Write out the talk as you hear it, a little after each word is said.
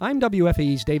I'm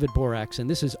WFAE's David Borax, and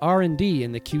this is R&D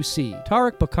in the QC.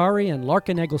 Tarek Bakari and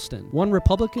Larkin Eggleston, one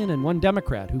Republican and one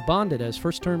Democrat, who bonded as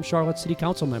first-term Charlotte City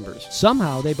Council members.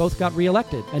 Somehow, they both got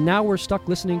reelected, and now we're stuck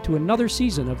listening to another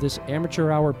season of this amateur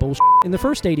hour bullshit. In the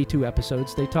first 82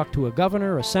 episodes, they talked to a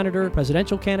governor, a senator,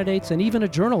 presidential candidates, and even a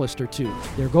journalist or two.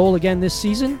 Their goal again this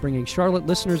season, bringing Charlotte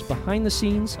listeners behind the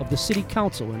scenes of the City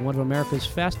Council in one of America's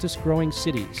fastest-growing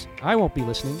cities. I won't be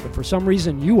listening, but for some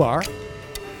reason you are.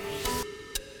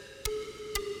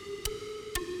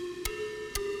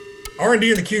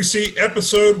 R&D in the QC,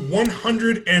 episode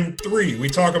 103. We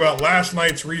talk about last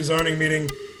night's rezoning meeting,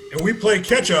 and we play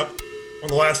catch-up on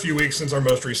the last few weeks since our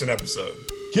most recent episode.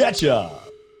 Catch-up!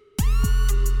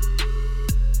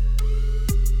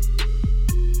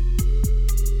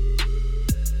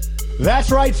 That's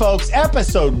right, folks.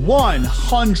 Episode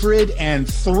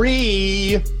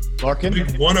 103.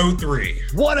 Larkin? 103.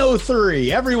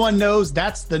 103. Everyone knows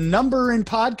that's the number in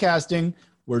podcasting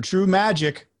where true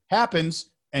magic happens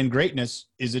and greatness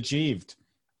is achieved.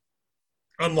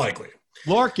 Unlikely.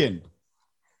 Larkin,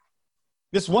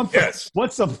 this once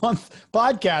a month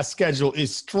podcast schedule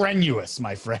is strenuous,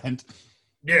 my friend.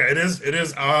 Yeah, it is. It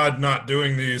is odd not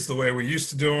doing these the way we used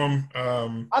to do them.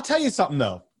 I'll tell you something,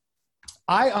 though.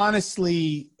 I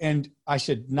honestly, and I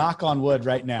should knock on wood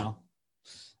right now,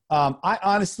 I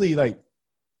honestly,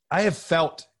 I have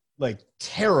felt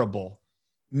terrible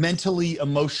mentally,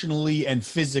 emotionally, and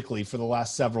physically for the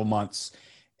last several months.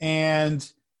 And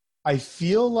I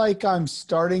feel like I'm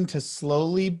starting to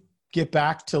slowly get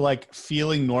back to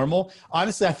feeling normal.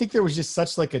 Honestly, I think there was just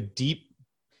such a deep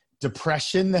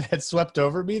depression that had swept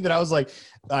over me that I was like,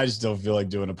 I just don't feel like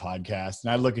doing a podcast.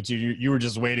 And I look at you, you were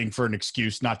just waiting for an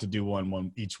excuse not to do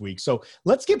one each week. So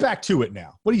let's get back to it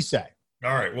now. What do you say?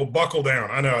 All right, well, buckle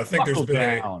down. I know. I think there's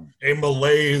been a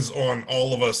malaise on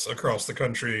all of us across the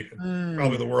country,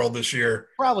 probably the world this year.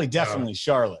 Probably definitely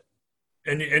Charlotte.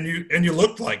 And you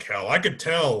looked like hell. I could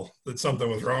tell that something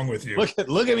was wrong with you.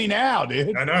 Look at me now,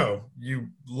 dude. I know. You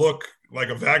look like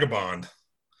a vagabond.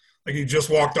 Like you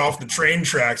just walked off the train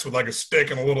tracks with a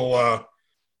stick and a little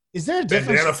is there a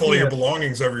difference bandana full of your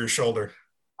belongings over your shoulder.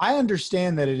 I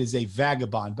understand that it is a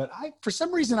vagabond, but for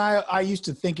some reason I used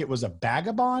to think it was a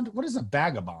bagabond. What is a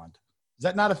bagabond? Is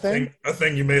that not a thing? A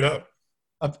thing you made up.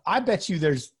 I bet you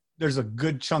there's a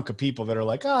good chunk of people that are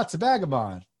like, oh, it's a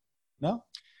vagabond. No?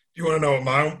 You want to know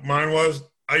what mine was?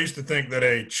 I used to think that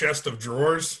a chest of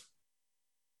drawers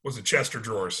was a Chester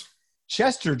drawers.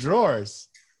 Chester drawers?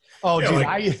 Oh,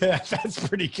 yeah, dude, that's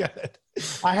pretty good.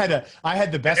 I had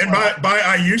the best one. And by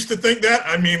I used to think that,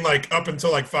 I mean up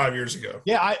until 5 years ago.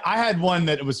 Yeah, I had one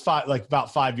that was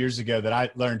about 5 years ago that I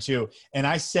learned too. And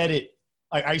I said it,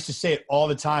 I used to say it all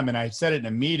the time, and I said it in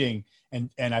a meeting,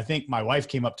 and I think my wife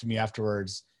came up to me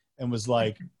afterwards and was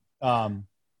like, God.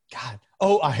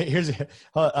 Here's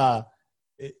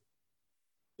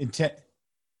intent.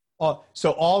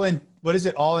 So what is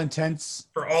it? All intents?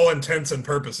 For all intents and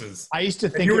purposes. I used to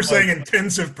think you were saying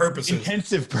intensive purposes.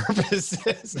 Intensive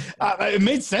purposes. It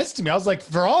made sense to me. I was like,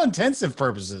 for all intensive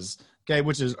purposes. Okay,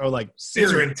 which is serious.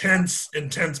 These are intense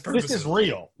purposes.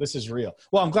 This is real.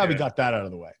 Well, I'm glad we got that out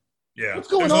of the way. Yeah. What's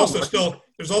going on?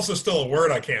 There's also still a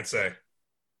word I can't say.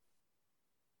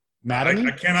 Madam?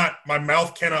 I cannot. My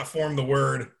mouth cannot form the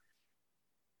word.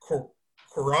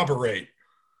 Corroborate.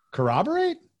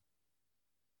 Corroborate?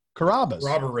 Carrabba's.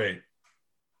 Corroborate.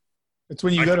 It's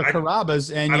when you go to Carrabba's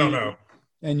and I don't know.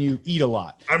 And you eat a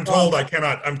lot. I'm told I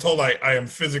cannot. I'm told I am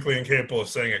physically incapable of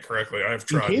saying it correctly. I have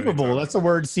tried. Incapable. That's a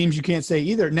word seems you can't say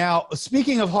either. Now,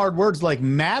 speaking of hard words like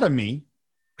madamy,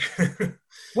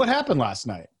 what happened last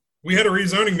night? We had a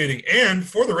rezoning meeting, and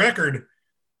for the record,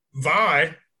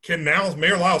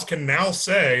 Mayor Lyles can now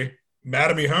say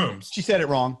Madamy Homes. She said it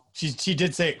wrong. She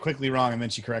did say it quickly wrong, and then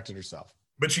she corrected herself.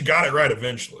 But she got it right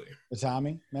eventually. The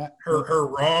Tommy, Matt? Her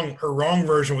wrong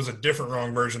version was a different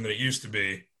wrong version than it used to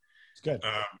be. It's good.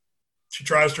 She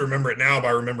tries to remember it now by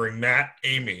remembering Matt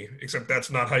Amy, except that's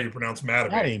not how you pronounce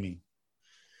Madamy.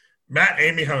 Matt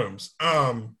Amy Homes.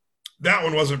 That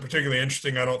one wasn't particularly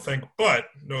interesting, I don't think, but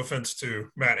no offense to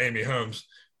Matt Amy Homes.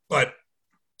 But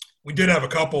we did have a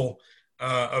couple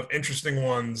of interesting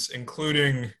ones,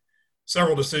 including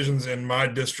several decisions in my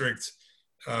district,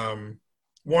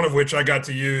 one of which I got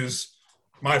to use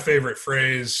my favorite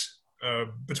phrase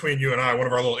between you and I, one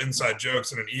of our little inside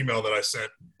jokes in an email that I sent,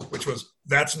 which was,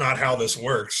 "That's not how this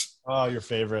works." Oh, your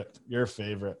favorite.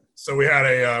 So we had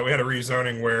a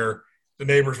rezoning where the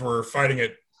neighbors were fighting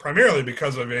it primarily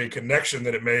because of a connection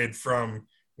that it made from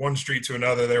one street to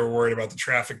another. They were worried about the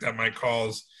traffic that might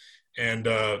cause, and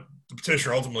the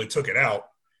petitioner ultimately took it out.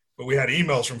 But we had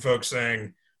emails from folks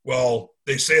saying, well,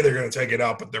 they say they're going to take it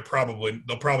out, but they'll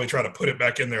probably try to put it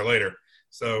back in there later.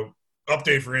 So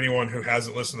update for anyone who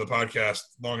hasn't listened to the podcast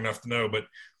long enough to know, but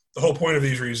the whole point of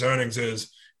these rezonings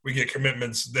is we get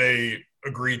commitments. They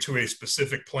agree to a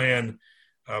specific plan.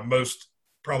 Most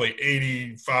probably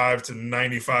 85 to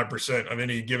 95% of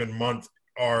any given month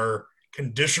are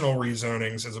conditional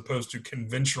rezonings as opposed to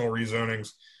conventional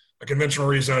rezonings. A conventional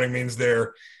rezoning means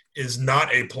there is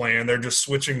not a plan. They're just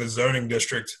switching the zoning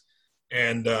district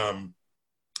and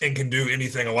can do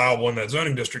anything allowable in that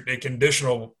zoning district. A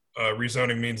conditional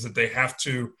rezoning means that they have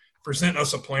to present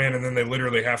us a plan, and then they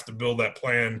literally have to build that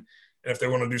plan. And if they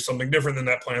want to do something different than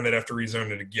that plan, they'd have to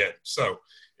rezone it again. So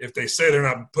if they say they're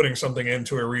not putting something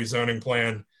into a rezoning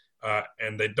plan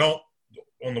and they don't,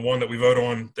 on the one that we vote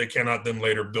on, they cannot then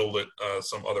later build it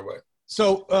some other way.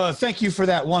 So thank you for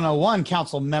that 101,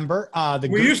 council member.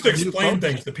 We used to explain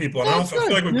things to people, and I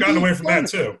feel like we've gotten away from that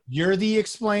too. You're the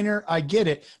explainer. I get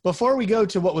it. Before we go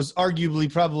to what was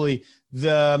arguably probably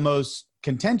the most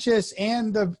contentious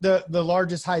and the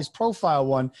largest, highest profile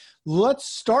one, let's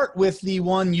start with the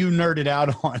one you nerded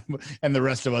out on, and the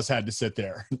rest of us had to sit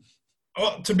there.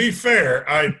 Well, to be fair,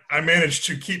 I managed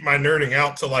to keep my nerding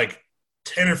out to like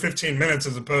 10 or 15 minutes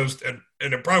as opposed to,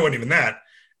 and it probably wasn't even that,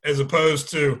 as opposed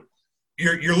to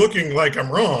you're looking like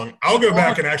I'm wrong. I'll go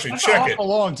back and actually check it. A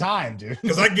long time, dude.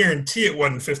 Because I guarantee it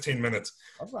wasn't 15 minutes.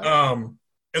 Right.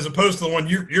 As opposed to the one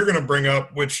you're going to bring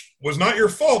up, which was not your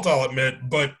fault, I'll admit,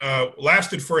 but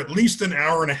lasted for at least an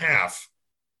hour and a half.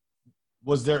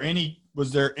 Was there any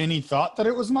thought that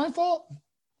it was my fault?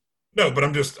 No, but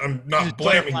I'm not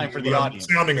blaming you for the audience.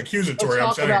 I'm sounding accusatory.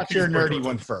 Let's talk about your nerdy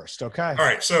one first, okay? All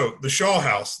right, so the Shaw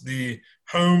House, the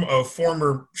home of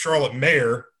former Charlotte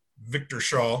Mayor Victor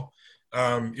Shaw,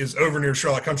 is over near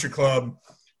Charlotte Country Club,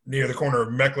 near the corner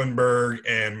of Mecklenburg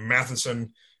and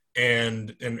Matheson,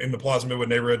 and in the Plaza Midwood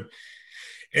neighborhood.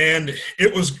 And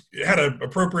it had an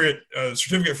appropriate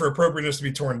certificate for appropriateness to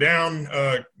be torn down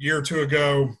a year or two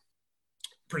ago.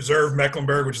 Preserve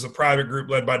Mecklenburg, which is a private group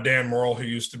led by Dan Morrill, who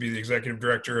used to be the executive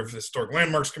director of the Historic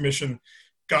Landmarks Commission,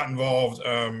 got involved,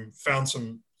 found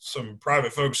some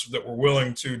private folks that were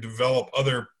willing to develop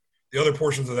the other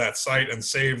portions of that site and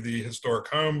save the historic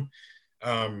home.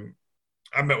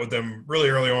 I met with them really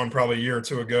early on, probably a year or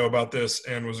two ago, about this,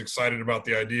 and was excited about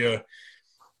the idea.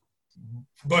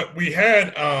 But we had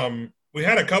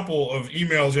a couple of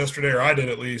emails yesterday, or I did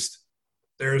at least.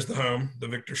 There's the home, the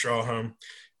Victor Shaw home.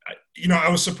 I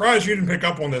was surprised you didn't pick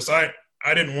up on this. I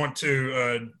didn't want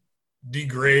to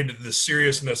degrade the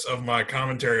seriousness of my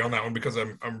commentary on that one because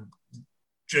I'm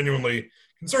genuinely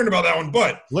concerned about that one.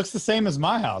 But looks the same as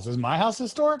my house. Is my house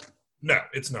historic? No,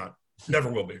 it's not.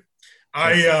 Never will be.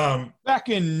 Back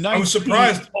in I was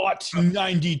surprised.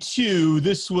 1992,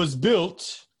 this was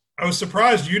built. I was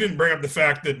surprised you didn't bring up the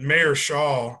fact that Mayor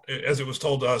Shaw, as it was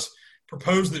told to us,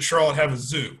 proposed that Charlotte have a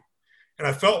zoo. And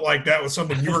I felt like that was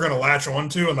something you were going to latch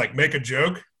onto and like make a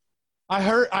joke.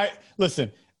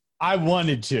 Listen, I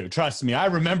wanted to, trust me. I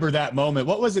remember that moment.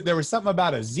 What was it? There was something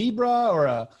about a zebra or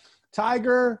a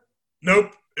tiger.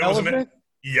 Nope. Elephant?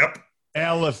 Yep.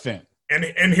 Elephant.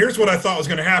 And here's what I thought was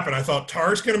going to happen. I thought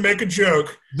Tar's going to make a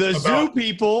joke. The zoo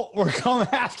people were coming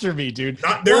after me, dude.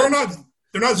 They're not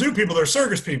zoo people. They're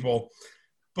circus people.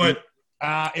 But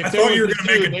if I thought you were going to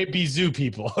make it, they'd be zoo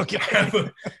people. Okay.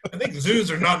 I think zoos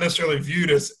are not necessarily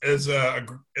viewed as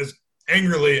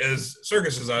angrily as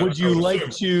circuses. Would you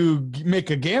like to make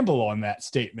a gamble on that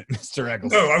statement, Mr.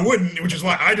 Eggleston? No, I wouldn't, which is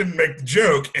why I didn't make the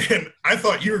joke. And I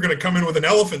thought you were going to come in with an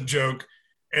elephant joke,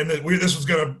 and that this was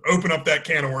going to open up that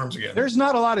can of worms again. There's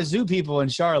not a lot of zoo people in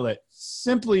Charlotte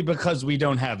simply because we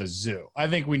don't have a zoo. I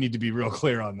think we need to be real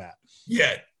clear on that.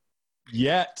 Yet.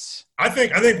 I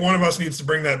think one of us needs to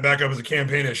bring that back up as a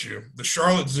campaign issue. The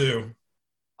Charlotte Zoo.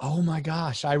 Oh my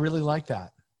gosh, I really like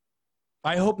that.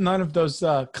 I hope none of those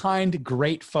kind,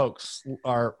 great folks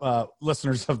are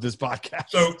listeners of this podcast.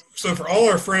 So for all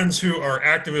our friends who are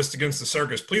activists against the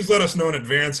circus, please let us know in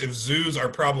advance if zoos are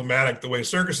problematic the way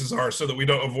circuses are, so that we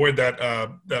don't avoid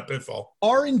that pitfall.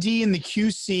 R&D in the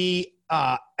QC,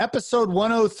 episode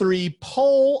 103,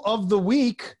 poll of the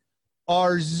week: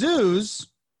 are zoos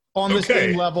on the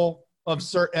same level of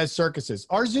as circuses?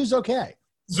 Are zoos okay?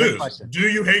 Zoos. Do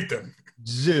you hate them?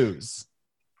 Zoos.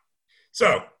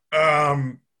 So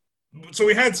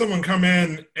we had someone come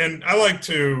in, and I like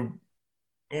to,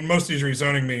 on most of these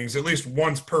rezoning meetings, at least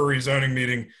once per rezoning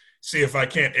meeting, see if I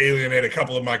can't alienate a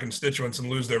couple of my constituents and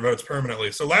lose their votes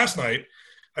permanently. So last night,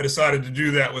 I decided to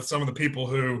do that with some of the people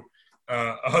who,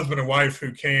 a husband and wife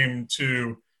who came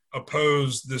to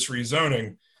oppose this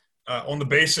rezoning on the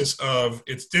basis of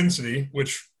its density,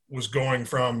 which was going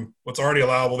from what's already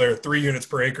allowable there, 3 units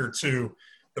per acre, to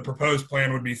the proposed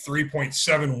plan would be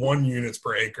 3.71 units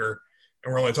per acre,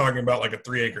 and we're only talking about like a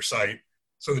 3-acre site.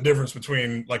 So the difference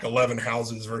between like 11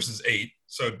 houses versus 8.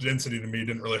 So density to me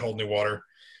didn't really hold any water.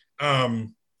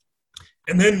 And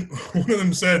then one of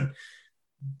them said,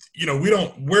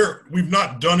 we've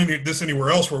not done this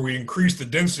anywhere else where we increase the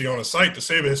density on a site to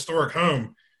save a historic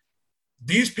home.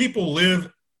 These people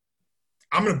live,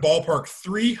 I'm going to ballpark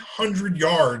 300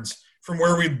 yards from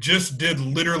where we just did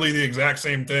literally the exact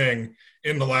same thing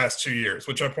in the last 2 years,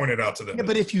 which I pointed out to them. Yeah,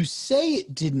 but if you say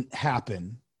it didn't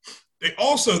happen. They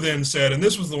also then said, and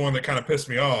this was the one that kind of pissed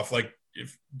me off, like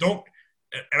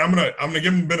I'm gonna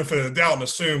give them the benefit of the doubt and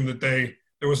assume that there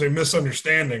was a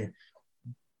misunderstanding,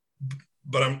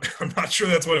 but I'm not sure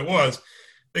that's what it was.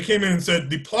 They came in and said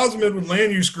the Plaza Midwood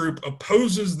Land Use Group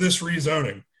opposes this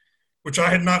rezoning, which I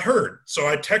had not heard. So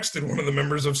I texted one of the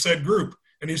members of said group,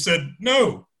 and he said,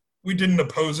 no, we didn't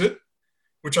oppose it,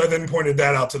 which I then pointed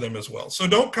that out to them as well. So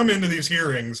don't come into these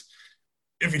hearings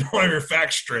if you don't have your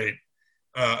facts straight.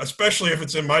 Especially if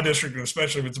it's in my district and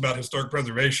especially if it's about historic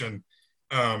preservation,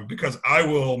 because I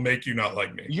will make you not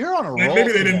like me. You're on a roll.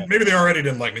 Maybe they already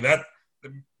didn't like me.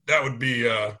 That would be.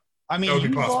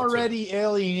 You've already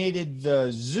alienated the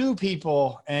zoo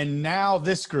people, and now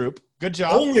this group. Good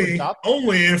job.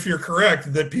 Only if you're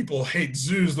correct that people hate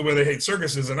zoos the way they hate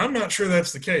circuses, and I'm not sure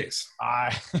that's the case.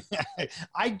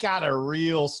 I got a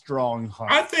real strong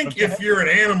heart. I think if you're an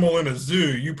animal in a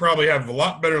zoo, you probably have a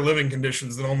lot better living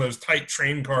conditions than on those tight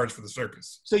train cars for the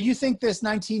circus. So you think this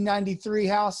 1993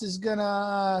 house is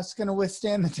gonna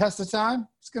withstand the test of time?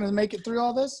 It's gonna make it through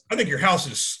all this? I think your house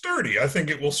is sturdy. I think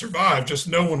it will survive. Just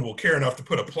no one will care enough to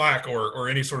put a plaque or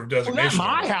any sort of designation. Well,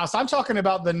 not my house. I'm talking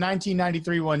about the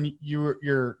 1993 one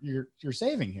you're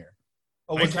saving here.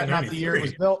 Oh, was that not the year it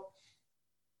was built?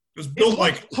 It was built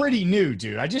like pretty new,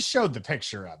 dude. I just showed the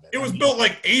picture of it. It was built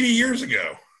like 80 years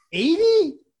ago.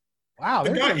 80? Wow.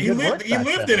 The guy, he lived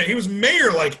in it. He was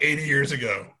mayor like 80 years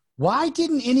ago. Why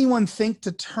didn't anyone think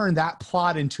to turn that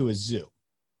plot into a zoo?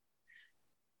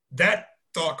 That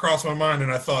thought crossed my mind, and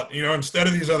I thought, instead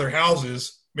of these other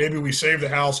houses, maybe we save the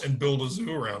house and build a zoo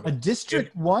around it. A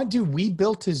District 1? Dude, we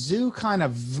built a zoo kind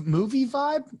of movie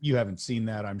vibe? You haven't seen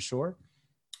that, I'm sure.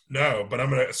 No, but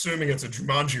I'm assuming it's a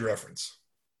Jumanji reference.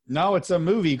 No, it's a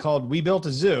movie called We Built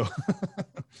a Zoo.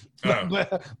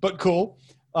 but cool.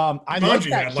 I like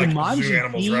that Jumanji zoo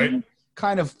animals, right?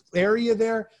 Kind of area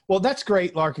there. Well, that's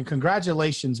great, Larkin.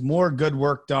 Congratulations. More good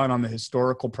work done on the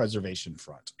historical preservation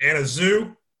front. And a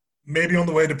zoo, maybe on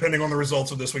the way, depending on the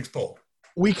results of this week's poll.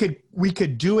 We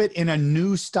could do it in a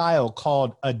new style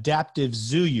called adaptive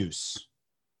zoo use.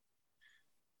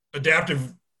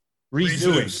 Adaptive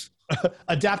rezooing.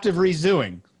 Adaptive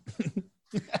rezooing.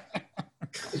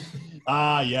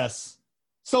 Yes.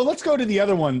 So let's go to the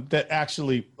other one that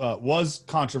actually was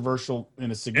controversial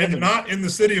in a significant. And not in the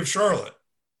city of Charlotte.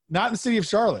 Not in the city of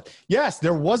Charlotte. Yes,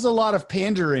 there was a lot of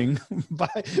pandering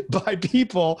by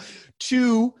people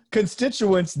to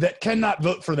constituents that cannot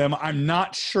vote for them. I'm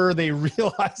not sure they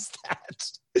realize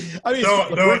that. I mean,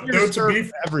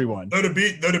 everyone. Though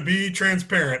to be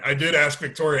transparent, I did ask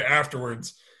Victoria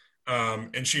afterwards,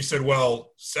 and she said,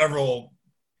 "Well,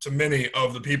 many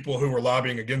of the people who were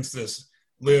lobbying against this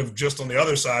live just on the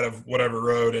other side of whatever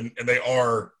road, and they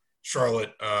are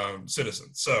Charlotte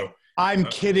citizens." So I'm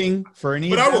kidding for any.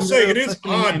 But I will say it is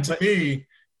odd to me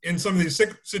in some of these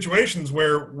situations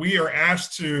where we are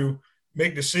asked to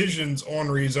make decisions on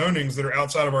rezonings that are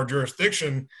outside of our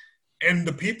jurisdiction, and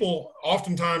the people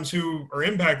oftentimes who are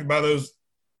impacted by those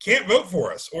can't vote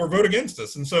for us or vote against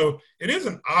us. And so it is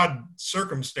an odd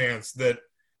circumstance that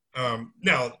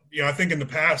now, I think in the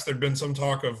past there'd been some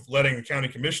talk of letting the county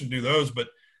commission do those, but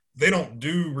they don't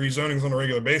do rezonings on a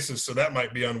regular basis. So that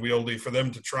might be unwieldy for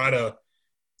them to try to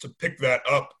pick that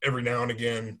up every now and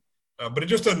again. But it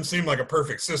just doesn't seem like a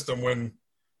perfect system when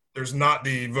there's not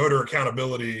the voter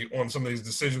accountability on some of these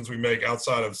decisions we make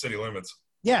outside of city limits.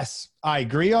 Yes, I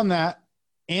agree on that.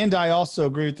 And I also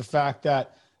agree with the fact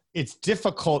that it's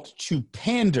difficult to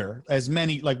pander as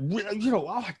many, oh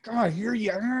my God, I hear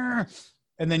you.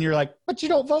 And then you're like, but you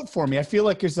don't vote for me. I feel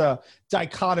like there's a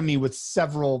dichotomy with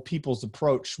several people's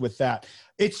approach with that.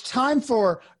 It's time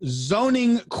for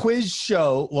zoning quiz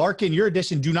show. Larkin, your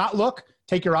edition. Do not look.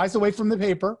 Take your eyes away from the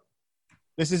paper.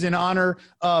 This is in honor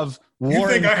of Warren. You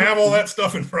think I have all that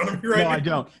stuff in front of me right now? No, I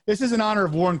don't. This is in honor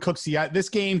of Warren Cooksey. This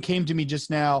game came to me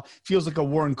just now. Feels like a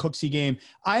Warren Cooksey game.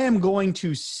 I am going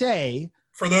to say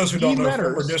For those who don't know,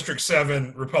 former District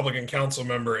 7 Republican council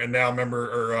member and now member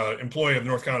or employee of the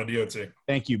North Carolina DOT.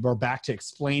 Thank you. We're back to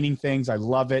explaining things. I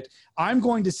love it. I'm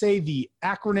going to say the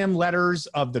acronym letters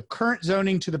of the current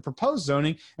zoning to the proposed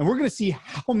zoning, and we're going to see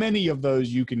how many of those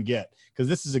you can get, because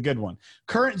this is a good one.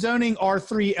 Current zoning,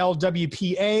 R3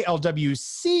 LWPA,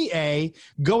 LWCA,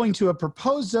 going to a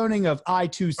proposed zoning of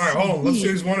I2C. All right, hold on. Let's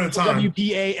do these one at a time.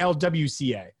 LWPA,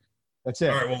 LWCA. That's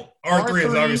it. All right, well, R3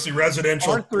 is obviously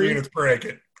residential, R3, 3 units per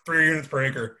acre. 3 units per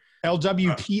acre.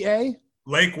 LWPA?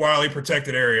 Lake Wiley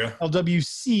Protected Area.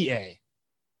 LWCA.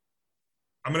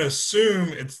 I'm going to assume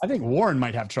it's... I think Warren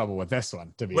might have trouble with this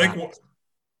one, to be honest.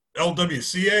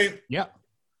 LWCA? Yeah.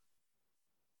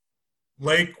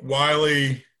 Lake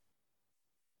Wiley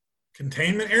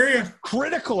Containment Area?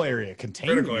 Critical area.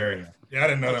 Containment area. Yeah, I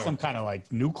didn't know that some kind of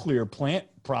like nuclear plant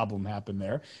problem happened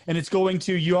there. And it's going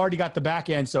to, you already got the back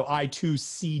end, so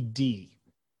I2CD.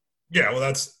 Yeah, well,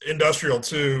 that's industrial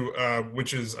 2,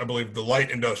 which is, I believe, the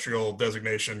light industrial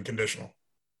designation conditional.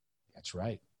 That's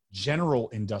right. General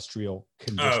industrial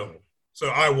conditional. Oh, so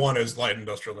I1 is light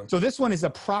industrial then. So this one is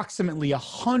approximately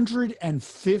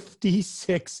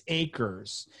 156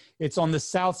 acres. It's on the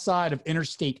south side of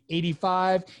Interstate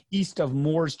 85, east of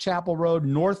Moores Chapel Road,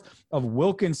 north of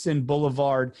Wilkinson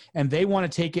Boulevard. And they want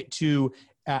to take it to,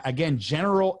 again,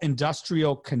 general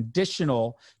industrial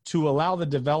conditional to allow the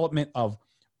development of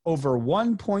over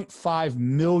 1.5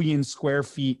 million square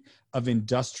feet of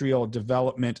industrial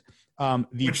development.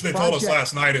 Which they told us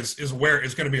last night is where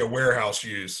it's going to be a warehouse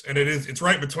use, and it's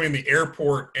right between the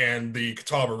airport and the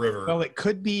Catawba River. Well, it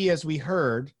could be, as we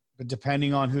heard, but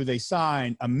depending on who they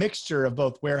sign, a mixture of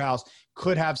both warehouse,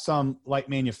 could have some light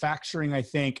manufacturing, I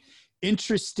think.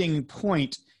 Interesting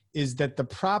point is that the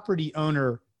property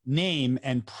owner name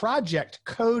and project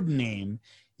code name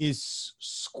is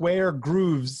Square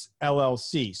Grooves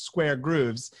LLC. Square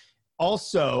Grooves.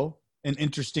 Also, an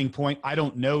interesting point. I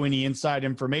don't know any inside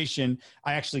information.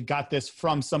 I actually got this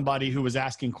from somebody who was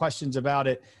asking questions about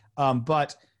it.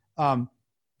 But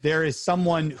there is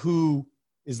someone who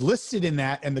is listed in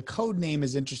that, and the code name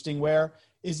is interesting. Where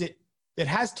is it? It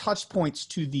has touch points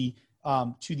to the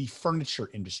furniture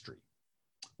industry.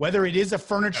 Whether it is a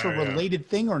furniture related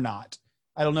thing or not,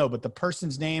 I don't know. But the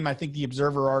person's name, I think the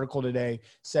Observer article today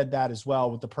said that as well,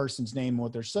 with the person's name and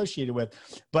what they're associated with.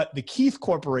 But the Keith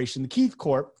Corporation, the Keith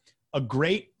Corp, a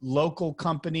great local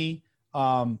company.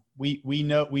 We've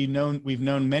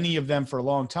known many of them for a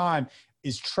long time,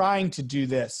 is trying to do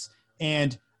this.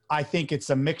 And I think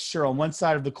it's a mixture on one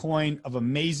side of the coin of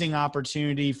amazing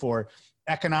opportunity for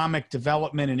economic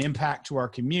development and impact to our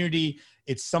community.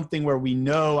 It's something where we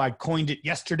know, I coined it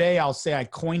yesterday. I'll say I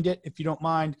coined it, if you don't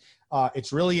mind.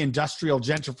 It's really industrial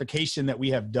gentrification that we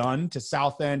have done to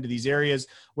South End, to these areas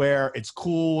where it's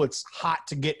cool, it's hot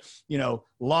to get,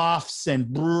 lofts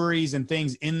and breweries and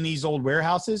things in these old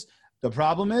warehouses. The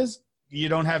problem is you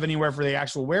don't have anywhere for the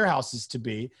actual warehouses to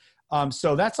be.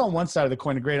 So that's on one side of the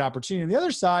coin, a great opportunity. On the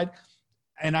other side,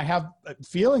 and I have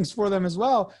feelings for them as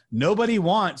well, nobody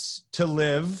wants to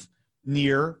live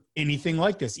near anything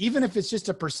like this, even if it's just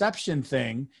a perception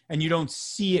thing and you don't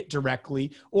see it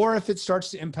directly, or if it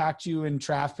starts to impact you in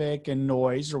traffic and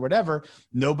noise or whatever,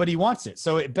 nobody wants it.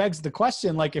 So it begs the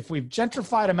question, like, if we've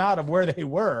gentrified them out of where they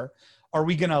were, are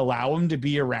we going to allow them to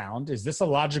be around? Is this a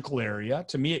logical area?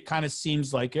 To me, it kind of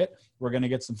seems like it. We're going to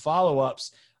get some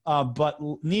follow-ups. But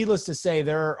needless to say,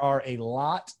 there are a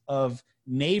lot of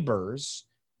neighbors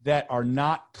that are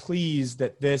not pleased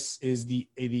that this is the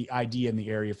idea in the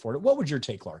area for it. What would your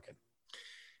take, Larkin?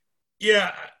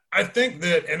 Yeah, I think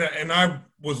that, and I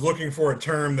was looking for a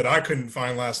term that I couldn't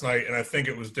find last night, and I think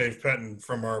it was Dave Pettin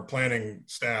from our planning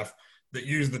staff that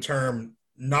used the term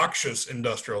noxious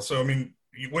industrial. So, I mean,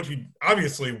 what you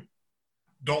obviously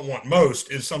don't want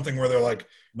most is something where they're like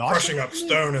crushing up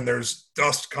stone and there's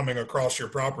dust coming across your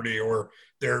property, or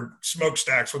they're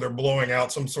smokestacks where they're blowing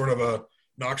out some sort of a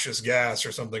noxious gas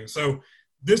or something. So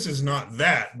this is not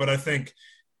that, but I think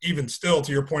even still,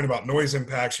 to your point about noise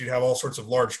impacts, you'd have all sorts of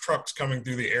large trucks coming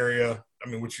through the area. I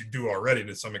mean, which you do already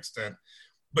to some extent,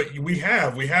 but we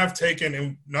have taken,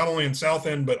 and not only in South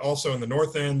End, but also in the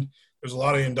North End, there's a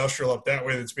lot of industrial up that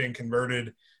way that's being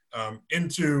converted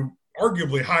into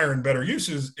arguably higher and better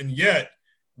uses. And yet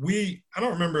I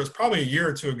don't remember, it was probably a year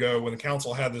or two ago when the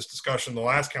council had this discussion, the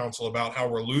last council, about how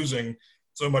we're losing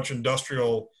so much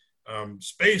industrial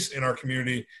space in our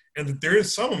community, and that there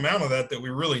is some amount of that we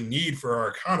really need for our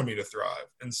economy to thrive.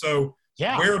 And so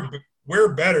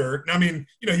where better, I mean,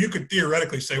 you could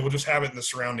theoretically say we'll just have it in the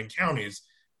surrounding counties,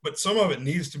 but some of it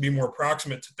needs to be more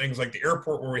proximate to things like the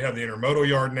airport, where we have the intermodal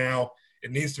yard now.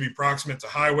 It needs to be proximate to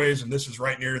highways, and this is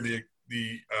right near the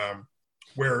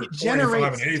where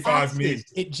 45 and 85 meet.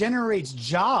 It generates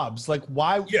jobs. Like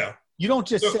why? Yeah. You don't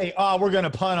just say, oh, we're going to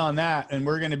punt on that and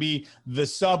we're going to be the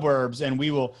suburbs and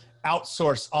we will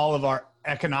outsource all of our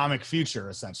economic future.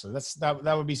 Essentially,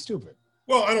 that would be stupid.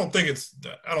 Well, I don't think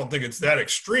it's that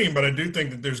extreme, but I do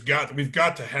think that we've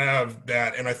got to have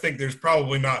that, and I think there's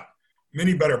probably not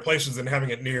many better places than having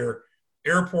it near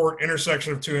airport,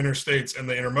 intersection of two interstates, and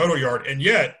the intermodal yard. And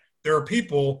yet, there are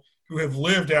people who have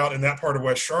lived out in that part of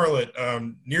West Charlotte,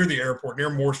 near the airport,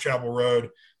 near Moores Chapel Road,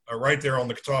 right there on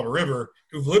the Catawba River,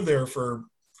 who've lived there for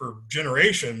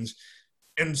generations.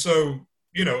 And so,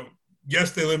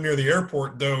 yes, they live near the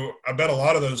airport, though I bet a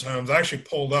lot of those homes, I actually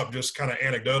pulled up just kind of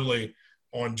anecdotally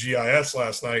on GIS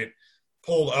last night,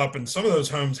 pulled up, and some of those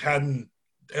homes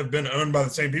have been owned by the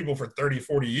same people for 30,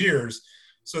 40 years.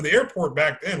 So the airport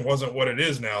back then wasn't what it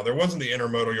is now. There wasn't the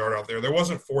intermodal yard out there. There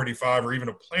wasn't 45 or even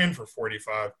a plan for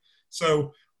 45.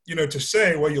 So, to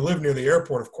say, well, you live near the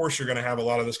airport, of course you're going to have a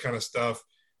lot of this kind of stuff.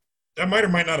 That might or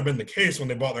might not have been the case when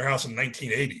they bought their house in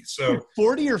 1980. So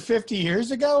 40 or 50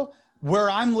 years ago,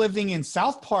 where I'm living in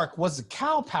South Park was a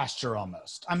cow pasture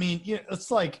almost. I mean,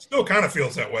 it's like still kind of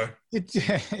feels that way.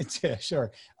 Yeah,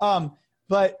 sure.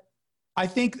 But I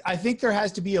think there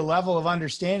has to be a level of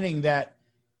understanding that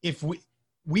if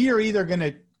we are either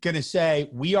going to say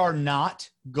we are not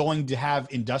going to have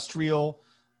industrial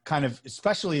kind of,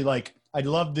 especially like I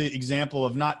love the example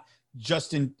of not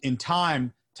just in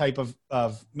time type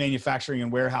of manufacturing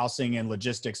and warehousing and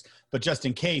logistics, but just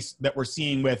in case that we're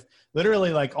seeing with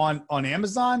literally like on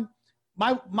Amazon,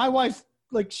 my wife,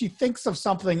 like she thinks of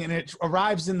something and it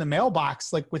arrives in the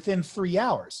mailbox like within 3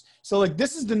 hours. So like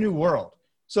this is the new world.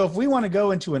 So if we want to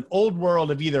go into an old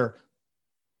world of either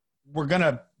we're going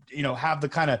to, have the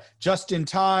kind of just in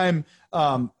time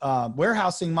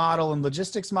warehousing model and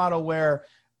logistics model where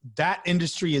that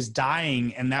industry is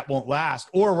dying and that won't last,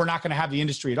 or we're not going to have the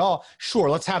industry at all. Sure.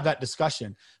 Let's have that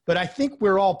discussion. But I think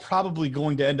we're all probably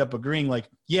going to end up agreeing like,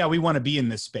 yeah, we want to be in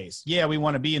this space. Yeah. We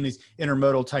want to be in these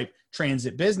intermodal type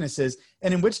transit businesses.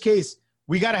 And in which case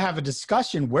we got to have a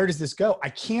discussion. Where does this go? I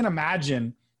can't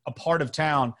imagine a part of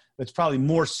town that's probably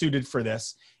more suited for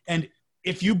this. And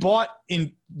if you bought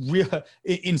in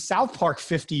South Park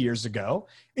 50 years ago,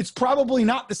 it's probably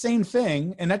not the same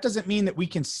thing. And that doesn't mean that we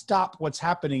can stop what's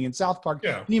happening in South Park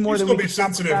any more than we can be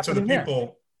sensitive to the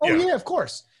people. Oh yeah, of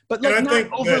course. But like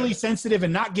not overly sensitive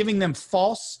and not giving them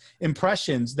false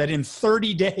impressions that in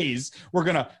 30 days, we're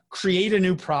going to create a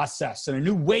new process and a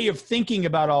new way of thinking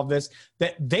about all this,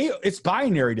 that it's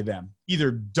binary to them. Either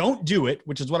don't do it,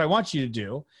 which is what I want you to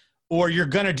do, or you're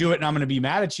going to do it and I'm going to be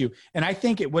mad at you. And I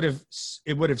think it would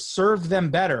have served them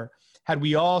better had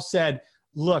we all said,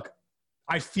 look,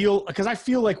 I feel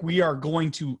like we are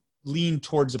going to lean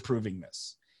towards approving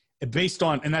this based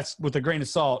on, and that's with a grain of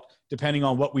salt, depending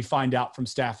on what we find out from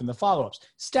staff in the follow-ups.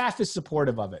 Staff is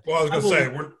supportive of it. Well, I was going to say,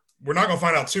 we're not going to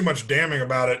find out too much damning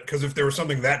about it, because if there was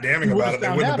something that damning about it, they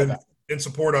wouldn't have been in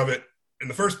support of it in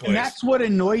the first place. And that's what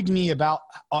annoyed me about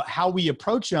how we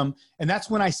approach them. And that's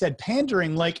when I said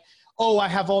pandering, like, oh, I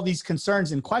have all these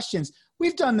concerns and questions.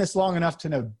 We've done this long enough to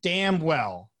know damn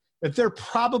well that there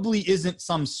probably isn't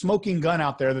some smoking gun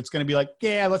out there that's going to be like,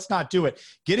 yeah, let's not do it.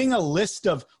 Getting a list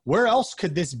of where else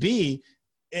could this be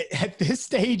at this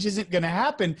stage isn't going to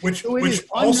happen. Which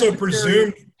also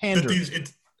presumed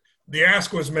that the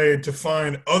ask was made to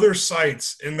find other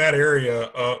sites in that area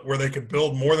where they could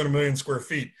build more than 1 million square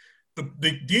feet.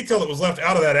 The detail that was left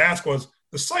out of that ask was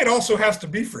the site also has to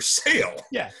be for sale.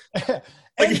 Yeah.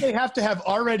 And they have to have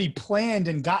already planned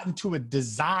and gotten to a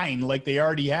design like they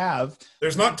already have.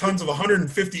 There's not tons of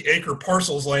 150-acre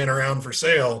parcels laying around for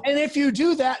sale. And if you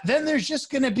do that, then there's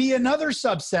just going to be another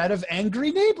subset of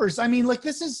angry neighbors. I mean, like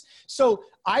this is – so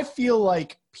I feel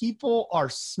like people are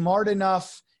smart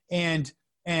enough and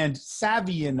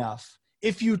savvy enough.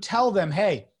 If you tell them,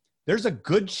 hey, there's a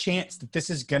good chance that this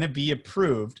is going to be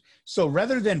approved. So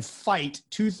rather than fight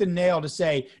tooth and nail to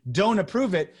say, don't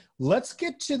approve it, let's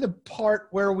get to the part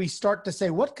where we start to say,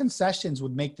 what concessions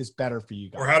would make this better for you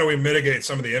guys? Or how do we mitigate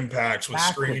some of the impacts with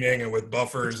screening and with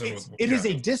buffers? It is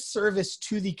a disservice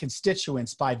to the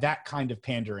constituents by that kind of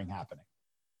pandering happening.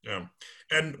 Yeah.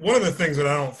 And one of the things that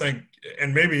I don't think,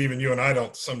 and maybe even you and I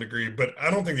don't to some degree, but I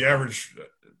don't think the average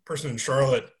person in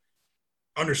Charlotte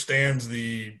understands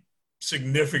the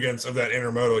significance of that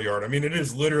intermodal yard. I mean, it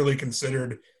is literally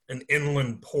considered an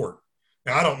inland port.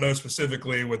 Now, I don't know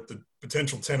specifically with the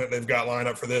potential tenant they've got lined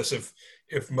up for this,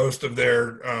 if most of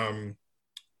their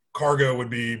cargo would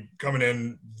be coming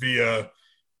in via,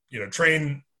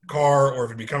 train car, or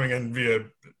if it'd be coming in via,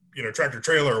 tractor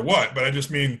trailer or what. But I just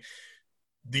mean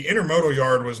the intermodal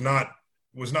yard was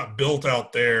not built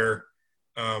out there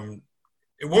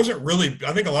it wasn't really,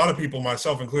 I think a lot of people,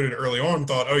 myself included early on,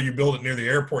 thought, oh, you build it near the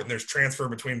airport and there's transfer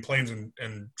between planes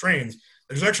and trains.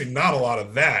 There's actually not a lot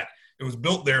of that. It was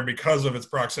built there because of its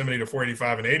proximity to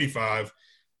 485 and 85,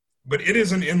 but it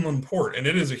is an inland port and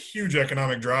it is a huge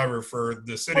economic driver for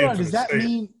the city. Does that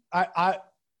mean I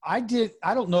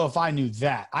don't know if I knew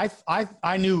that.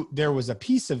 I knew there was a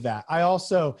piece of that. I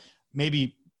also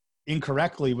maybe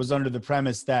incorrectly was under the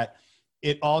premise that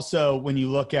it also, when you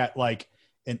look at like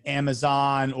an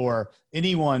Amazon or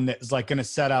anyone that's like going to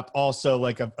set up also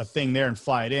like a thing there and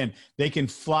fly it in, they can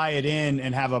fly it in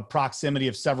and have a proximity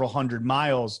of several hundred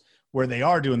miles where they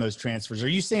are doing those transfers. Are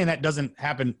you saying that doesn't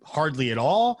happen hardly at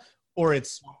all, or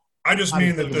it's? I just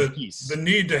mean that the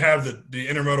need to have the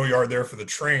intermodal yard there for the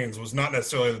trains was not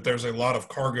necessarily that there's a lot of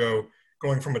cargo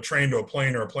going from a train to a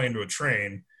plane or a plane to a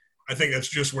train. I think that's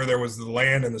just where there was the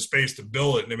land and the space to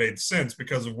build it, and it made sense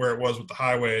because of where it was with the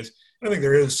highways. I think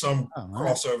there is some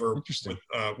crossover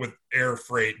with air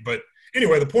freight. But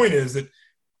anyway, the point is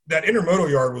that intermodal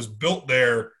yard was built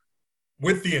there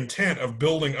with the intent of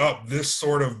building up this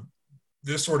sort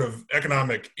of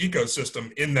economic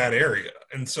ecosystem in that area.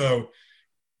 And so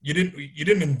you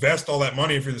didn't invest all that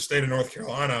money for the state of North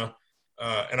Carolina.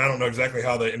 And I don't know exactly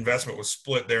how the investment was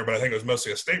split there, but I think it was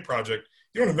mostly a state project.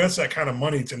 You don't invest that kind of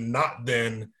money to not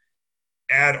then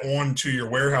add on to your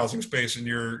warehousing space and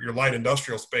your light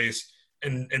industrial space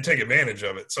and take advantage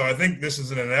of it. So I think this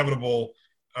is an inevitable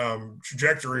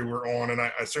trajectory we're on, and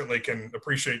I certainly can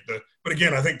appreciate but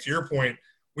again, I think to your point,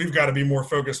 we've got to be more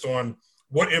focused on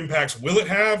what impacts will it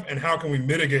have and how can we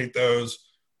mitigate those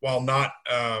while not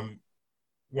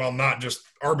just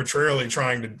arbitrarily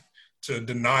trying to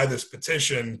deny this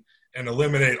petition and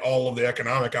eliminate all of the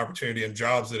economic opportunity and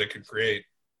jobs that it could create.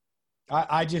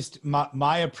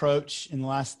 My approach in the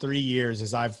last 3 years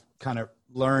is I've kind of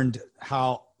learned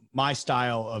how my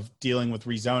style of dealing with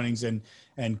rezonings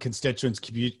and constituents,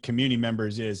 community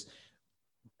members is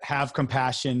have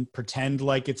compassion, pretend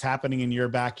like it's happening in your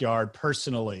backyard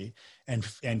personally, and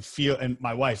feel. And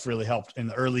my wife really helped in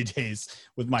the early days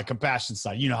with my compassion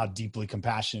side. You know how deeply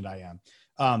compassionate I am.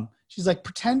 She's like,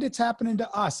 pretend it's happening to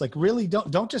us. Like, really,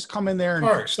 don't just come in there. And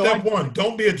all right, step one,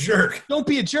 don't be a jerk. Don't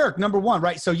be a jerk. Number one,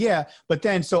 right? So yeah, but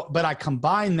I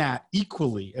combine that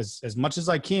equally as much as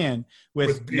I can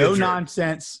with no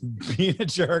nonsense, being a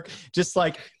jerk. Just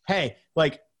like, hey,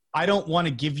 like, I don't want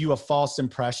to give you a false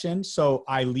impression, so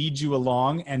I lead you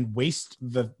along and waste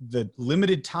the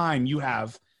limited time you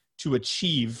have to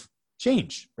achieve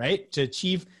change, right? To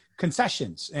achieve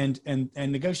concessions and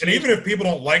negotiations. And even if people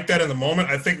don't like that in the moment,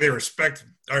 I think they respect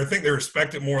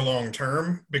it more long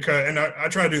term, because, and I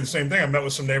try to do the same thing. I met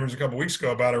with some neighbors a couple of weeks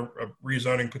ago about a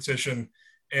rezoning petition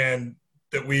and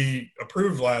that we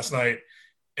approved last night,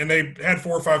 and they had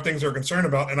 4 or 5 things they're concerned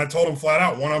about, and I told them flat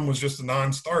out one of them was just a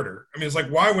non-starter. I mean, it's like,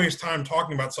 why waste time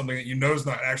talking about something that you know is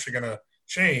not actually going to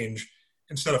change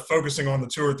instead of focusing on the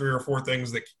 2 or 3 or 4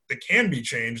 things that can be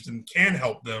changed and can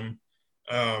help them.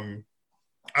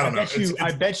 I don't know.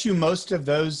 I bet you most of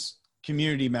those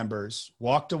community members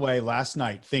walked away last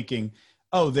night thinking,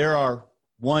 oh, there are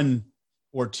 1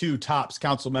 or 2 tops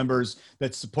council members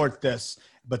that support this,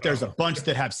 but there's a bunch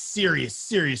that have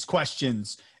serious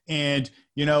questions. And,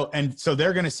 and so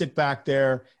they're going to sit back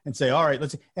there and say, all right,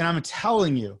 and I'm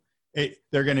telling you,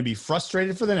 they're going to be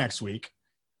frustrated for the next week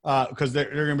because they're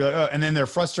going to be like, oh, and then their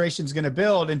frustration is going to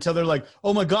build until they're like,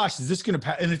 oh my gosh, is this going to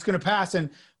pass? And it's going to pass. And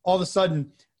all of a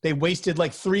sudden they wasted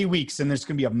like 3 weeks, and there's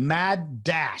going to be a mad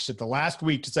dash at the last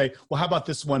week to say, well, how about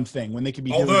this one thing when they could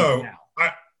be doing it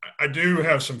now? I do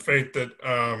have some faith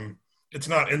that it's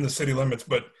not in the city limits,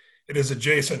 but it is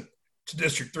adjacent to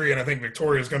District 3, and I think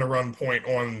Victoria is going to run point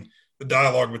on the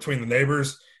dialogue between the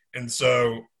neighbors. And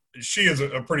so she is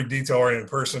a pretty detail-oriented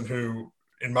person who,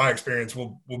 in my experience,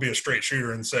 will be a straight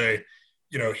shooter and say,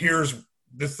 here's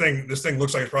this thing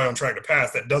looks like it's probably on track to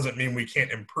pass. That doesn't mean we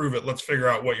can't improve it. Let's figure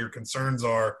out what your concerns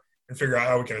are and figure out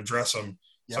how we can address them.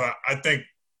 Yep. So I think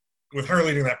with her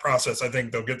leading that process, I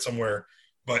think they'll get somewhere.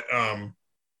 But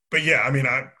yeah, I mean,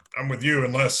 I'm with you,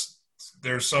 unless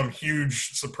there's some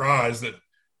huge surprise that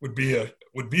would be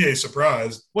a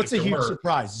surprise. What's a huge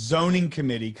surprise? Zoning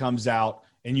committee comes out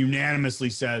and unanimously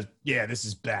says, yeah, this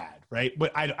is bad, right?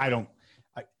 But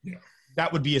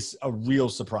that would be a real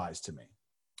surprise to me.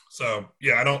 So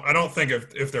yeah, I don't think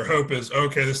if their hope is,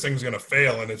 okay, this thing's going to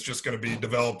fail and it's just going to be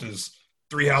developed as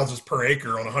 3 houses per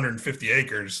acre on 150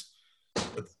 acres,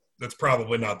 that's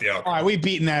probably not the outcome. All right, we've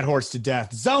beaten that horse to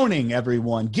death. Zoning,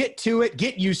 everyone, get to it,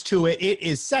 get used to it. It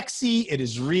is sexy, it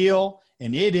is real,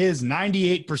 and it is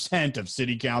 98% of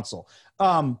city council.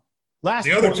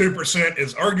 The other 2%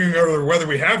 is arguing over whether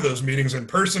we have those meetings in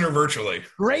person or virtually.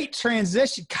 Great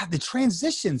transition. God, the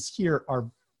transitions here are,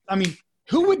 I mean,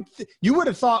 you would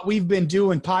have thought we've been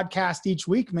doing podcast each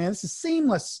week, man. This is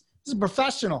seamless. This is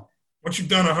professional. Once you've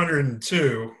done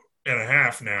 102 and a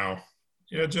half now,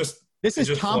 this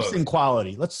is Thompson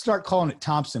quality. Let's start calling it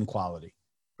Thompson quality.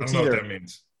 I don't know what that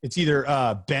means. It's either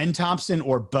Ben Thompson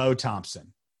or Bo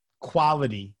Thompson.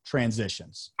 Quality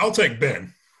transitions. I'll take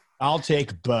Ben. I'll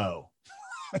take Bo.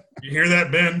 You hear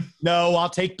that, Ben? No, I'll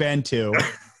take Ben too.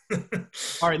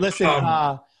 All right, listen.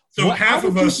 So half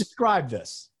of us describe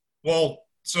this. Well,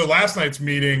 so last night's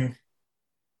meeting,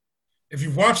 if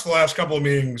you've watched the last couple of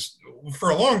meetings for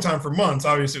a long time, for months,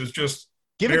 obviously it was just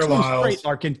give it to them straight,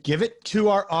 Larkin. Give it to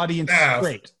our audience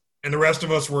straight. And the rest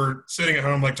of us were sitting at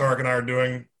home like Tarek and I are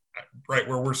doing right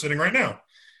where we're sitting right now.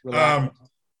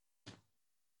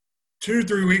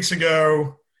 2-3 weeks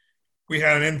ago, we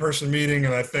had an in-person meeting,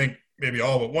 and I think maybe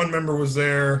all but one member was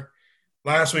there.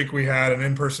 Last week, we had an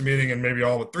in-person meeting, and maybe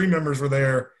all but 3 members were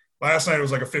there. Last night, it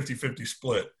was like a 50-50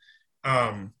 split.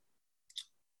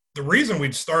 The reason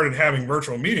we started having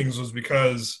virtual meetings was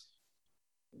because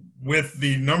with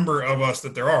the number of us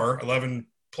that there are, 11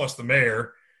 plus the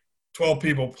mayor, 12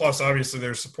 people plus obviously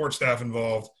there's support staff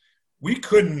involved, we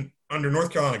couldn't, under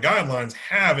North Carolina guidelines,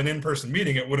 have an in-person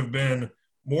meeting. It would have been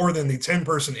more than the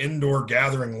 10-person indoor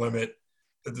gathering limit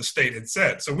that the state had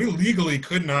set. So we legally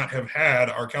could not have had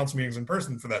our council meetings in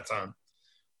person for that time.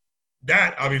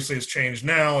 That obviously has changed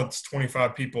now. It's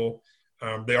 25 people.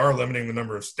 They are limiting the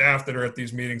number of staff that are at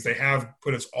these meetings. They have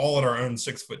put us all at our own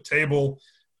 6-foot table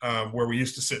where we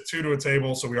used to sit 2 to a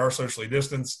table. So we are socially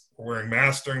distanced. We're wearing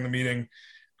masks during the meeting.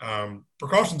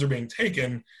 Precautions are being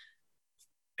taken.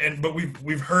 But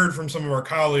we've heard from some of our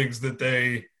colleagues that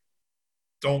they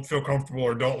don't feel comfortable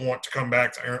or don't want to come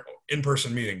back to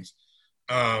in-person meetings.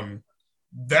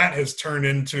 That has turned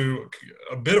into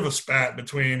a bit of a spat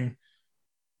between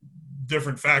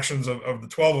different factions of the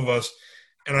 12 of us.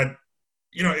 And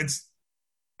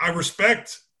I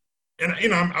respect, and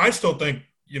I still think,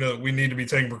 we need to be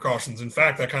taking precautions. In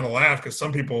fact, I kind of laugh because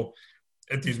some people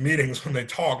at these meetings, when they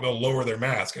talk, they'll lower their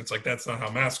mask. It's like, that's not how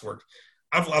masks work.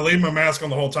 I leave my mask on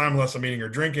the whole time unless I'm eating or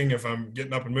drinking, if I'm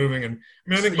getting up and moving. And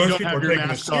I think most people are taking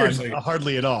this seriously.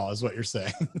 Hardly at all is what you're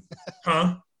saying.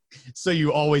 Huh? So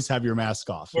you always have your mask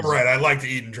off. Well, right. I like to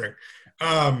eat and drink.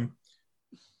 I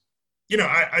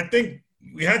think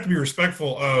we have to be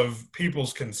respectful of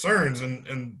people's concerns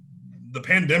and the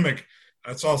pandemic.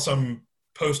 I saw some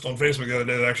post on Facebook the other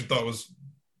day that I actually thought was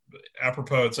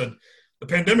apropos. It said, the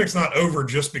pandemic's not over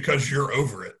just because you're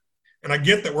over it. And I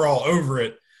get that we're all over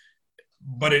it,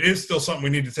 but it is still something we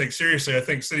need to take seriously. I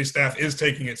think city staff is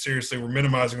taking it seriously. We're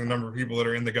minimizing the number of people that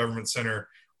are in the government center.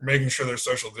 We're making sure there's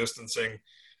social distancing.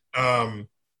 But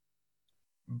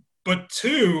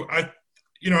 2, I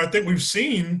think we've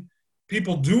seen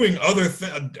people doing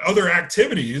other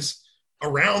activities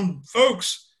around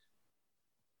folks.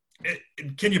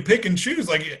 Can you pick and choose?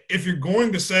 Like, if you're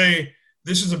going to say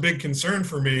this is a big concern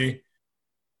for me,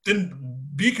 then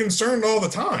be concerned all the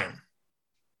time.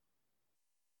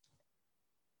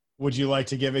 Would you like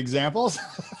to give examples?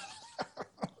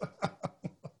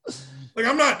 Like,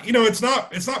 I'm not, it's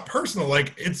not personal.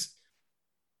 Like, it's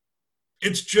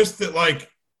just that, like,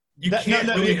 you can't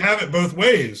really have it both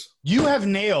ways. You have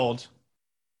nailed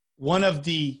one of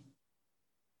the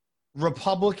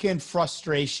Republican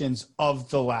frustrations of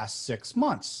the last 6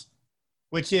 months,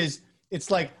 which is it's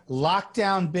like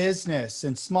lockdown business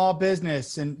and small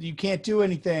business and you can't do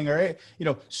anything, or,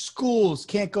 schools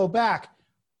can't go back.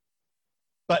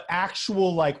 But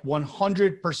actual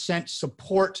 100%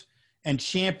 support and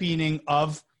championing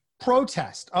of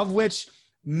protest, of which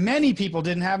many people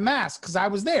didn't have masks because I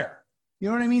was there. You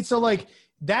know what I mean? So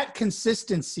that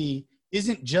consistency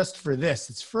isn't just for this,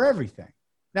 it's for everything.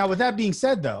 Now, with that being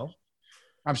said, though,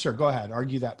 I'm sure, go ahead,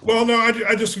 argue that point. Well, no,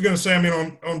 I just was going to say,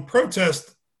 on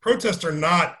protests are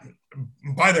not,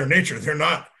 by their nature, they're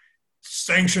not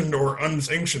sanctioned or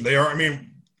unsanctioned. They are,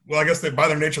 I guess by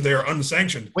their nature, they are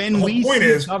unsanctioned. When we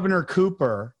see Governor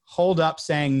Cooper hold up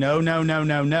saying, no, no, no,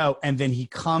 no, no, and then he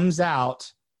comes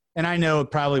out, and I know it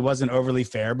probably wasn't overly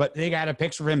fair, but they got a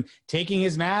picture of him taking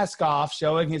his mask off,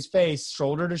 showing his face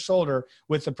shoulder to shoulder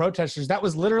with the protesters. That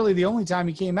was literally the only time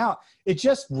he came out. It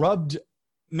just rubbed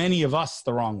many of us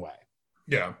the wrong way.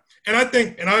 Yeah. And I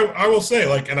think, and I will say,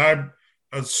 and I'm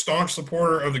a staunch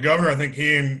supporter of the governor. I think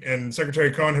he and Secretary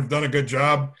Cohen have done a good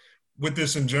job with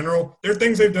this in general. There are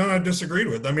things they've done I disagreed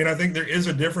with. I think there is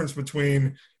a difference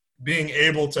between being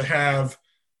able to have,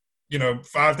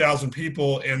 5,000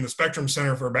 people in the Spectrum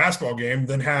Center for a basketball game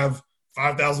than have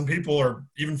 5,000 people or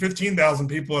even 15,000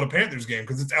 people at a Panthers game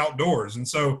because it's outdoors. And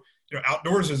so,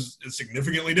 outdoors is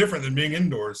significantly different than being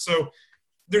indoors. So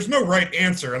there's no right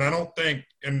answer. And I don't think,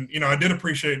 and, I did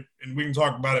appreciate, and we can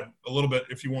talk about it a little bit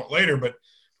if you want later, but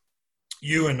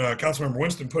you and Councilmember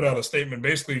Winston put out a statement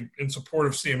basically in support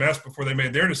of CMS before they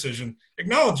made their decision,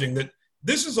 acknowledging that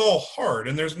this is all hard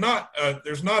and there's not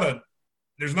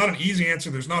an easy answer.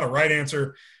 There's not a right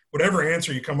answer. Whatever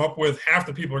answer you come up with, half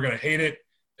the people are going to hate it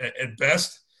at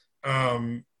best.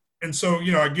 And so,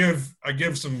 I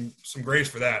give some grace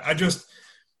for that.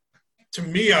 To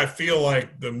me, I feel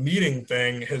like the meeting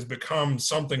thing has become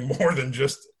something more than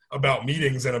just about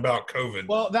meetings and about COVID.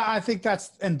 Well, I think that's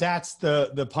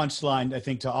the punchline, I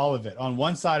think, to all of it. On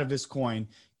one side of this coin,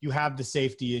 you have the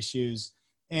safety issues.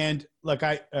 And look,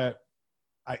 I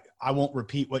won't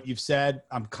repeat what you've said.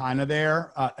 I'm kind of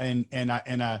there,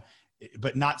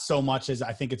 but not so much as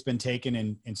I think it's been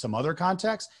taken in some other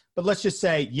contexts. But let's just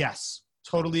say, yes,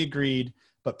 totally agreed,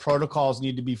 but protocols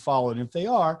need to be followed. And if they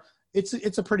are,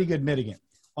 it's a pretty good mitigant.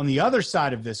 On the other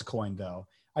side of this coin, though,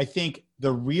 I think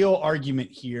the real argument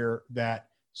here that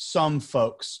some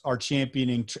folks are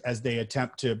championing as they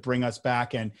attempt to bring us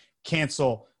back and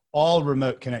cancel all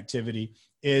remote connectivity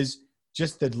is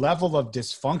just the level of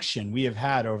dysfunction we have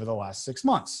had over the last 6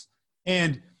 months.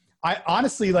 And I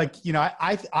honestly,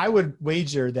 I would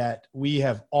wager that we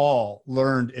have all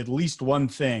learned at least one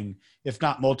thing, if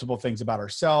not multiple things, about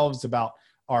ourselves, about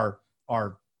our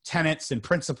tenets and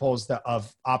principles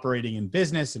of operating in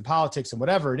business and politics and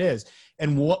whatever it is.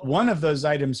 And one of those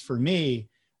items for me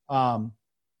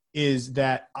is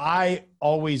that I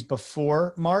always,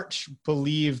 before March,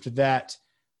 believed that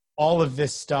all of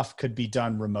this stuff could be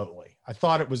done remotely. I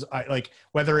thought it was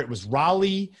whether it was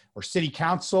Raleigh or city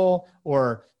council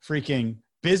or freaking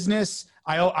business.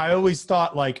 I always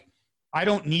thought I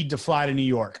don't need to fly to New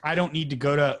York. I don't need to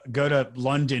go to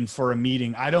London for a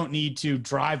meeting. I don't need to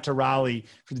drive to Raleigh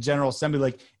for the General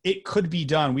Assembly. It could be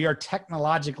done. We are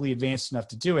technologically advanced enough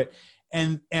to do it.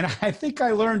 And I think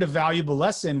I learned a valuable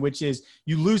lesson, which is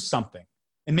you lose something.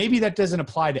 And maybe that doesn't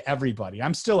apply to everybody.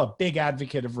 I'm still a big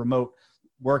advocate of remote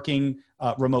working,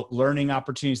 remote learning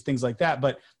opportunities, things like that.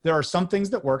 But there are some things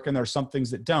that work and there are some things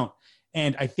that don't.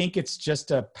 And I think it's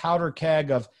just a powder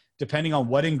keg of, depending on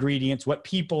what ingredients, what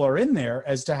people are in there,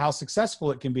 as to how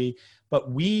successful it can be. But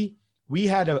we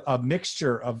had a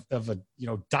mixture of a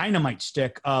dynamite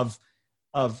stick of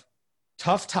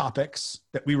tough topics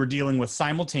that we were dealing with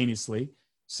simultaneously,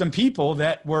 some people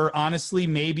that were honestly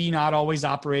maybe not always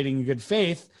operating in good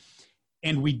faith,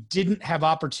 and we didn't have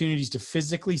opportunities to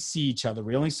physically see each other.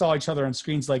 We only saw each other on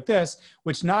screens like this,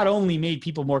 which not only made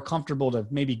people more comfortable to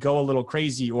maybe go a little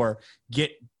crazy or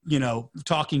get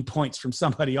talking points from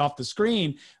somebody off the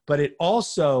screen, but it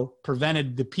also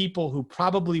prevented the people who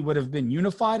probably would have been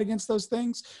unified against those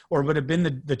things, or would have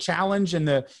been the challenge and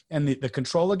the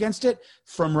control against it,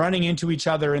 from running into each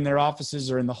other in their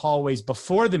offices or in the hallways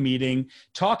before the meeting,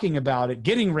 talking about it,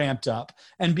 getting ramped up,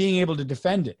 and being able to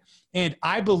defend it. And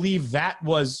I believe that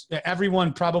was,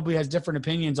 everyone probably has different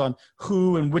opinions on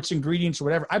who and which ingredients or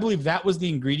whatever. I believe that was the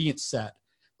ingredient set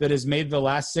that has made the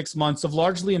last 6 months of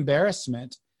largely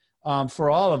embarrassment for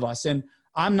all of us. And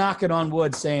I'm knocking on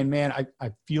wood saying, man,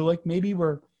 I feel like maybe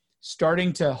we're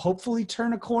starting to hopefully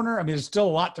turn a corner. I mean, there's still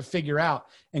a lot to figure out.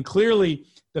 And clearly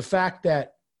the fact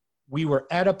that we were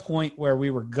at a point where we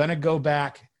were going to go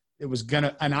back,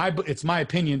 it's my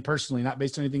opinion personally, not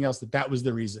based on anything else, that was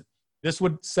the reason. This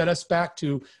would set us back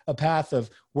to a path of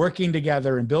working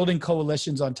together and building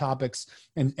coalitions on topics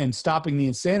and stopping the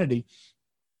insanity.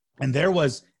 And there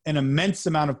was an immense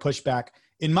amount of pushback,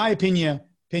 in my opinion,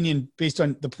 based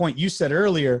on the point you said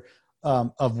earlier,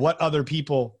 of what other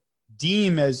people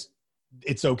deem as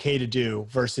it's okay to do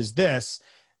versus this.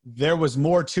 There was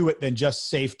more to it than just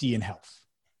safety and health.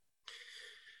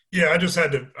 Yeah, I just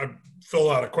had to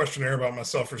fill out a questionnaire about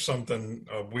myself or something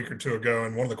a week or two ago.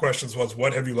 And one of the questions was,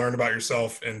 what have you learned about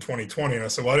yourself in 2020? And I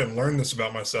said, well, I didn't learn this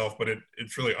about myself, but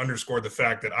it's really underscored the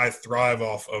fact that I thrive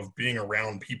off of being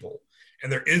around people.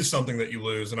 And there is something that you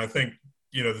lose. And I think,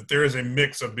 that there is a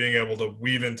mix of being able to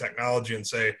weave in technology and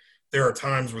say, there are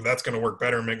times where that's going to work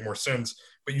better and make more sense,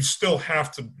 but you still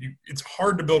have to, it's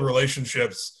hard to build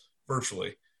relationships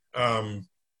virtually.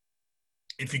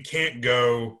 If you can't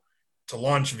go to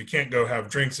lunch, if you can't go have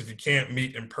drinks, if you can't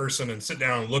meet in person and sit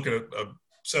down and look at a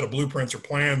set of blueprints or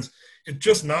plans, it's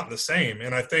just not the same.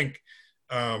 And I think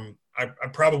I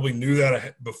probably knew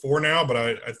that before now, but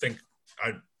I think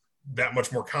I'm that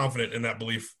much more confident in that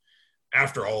belief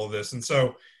after all of this. And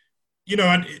so,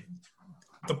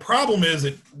 the problem is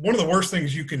that one of the worst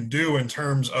things you can do in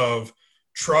terms of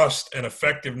trust and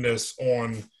effectiveness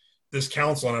on this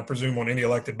council, and I presume on any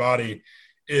elected body,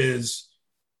 is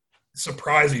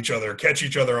surprise each other, catch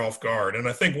each other off guard. And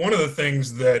I think one of the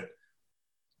things that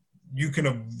you can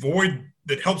avoid,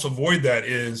 that helps avoid that,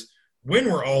 is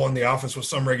when we're all in the office with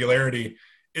some regularity,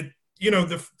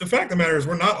 the fact of the matter is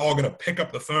we're not all going to pick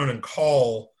up the phone and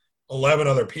call 11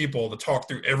 other people to talk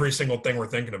through every single thing we're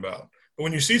thinking about. But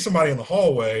when you see somebody in the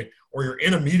hallway, or you're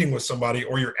in a meeting with somebody,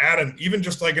 or you're at even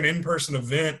just like an in-person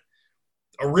event,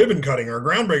 a ribbon cutting or a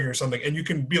groundbreaking or something, and you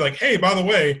can be like, hey, by the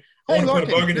way, I want to put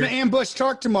a bug in your... ambush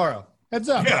Tark tomorrow. Heads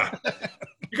up. Yeah.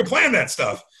 You can plan that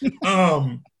stuff.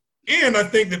 And I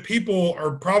think that people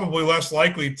are probably less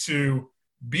likely to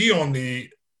be on the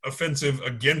offensive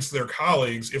against their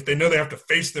colleagues if they know they have to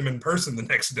face them in person the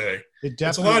next day.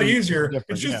 It's a lot easier.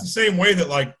 It's just the same way that,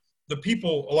 like,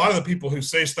 a lot of the people who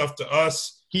say stuff to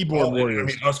us, keyboard warriors, I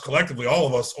mean, us collectively, all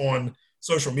of us on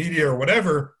social media or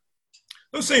whatever,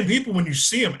 those same people, when you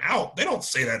see them out, they don't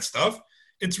say that stuff.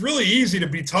 It's really easy to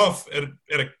be tough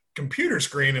at a computer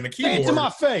screen and a keyboard. Say it to my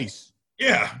face.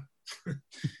 Yeah.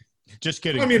 Just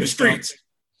kidding. I mean, the streets.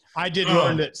 I did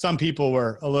learn that some people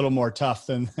were a little more tough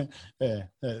than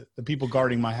the people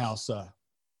guarding my house.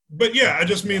 But yeah, I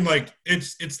just mean, like,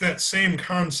 it's that same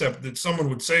concept that someone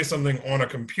would say something on a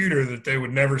computer that they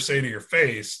would never say to your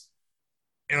face.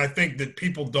 And I think that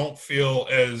people don't feel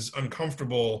as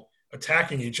uncomfortable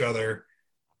attacking each other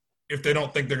if they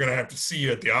don't think they're going to have to see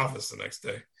you at the office the next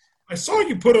day. I saw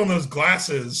you put on those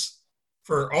glasses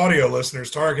for audio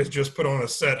listeners. Tarek has just put on a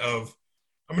set of,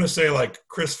 I'm going to say, like,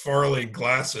 Chris Farley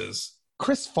glasses.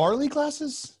 Chris Farley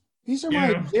glasses? These are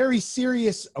my very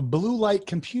serious blue light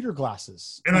computer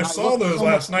glasses. And I saw those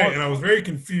last night, and I was very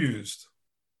confused.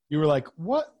 You were like,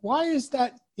 what? Why is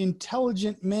that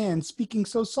intelligent man speaking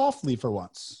so softly for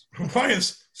once? Why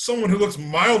is someone who looks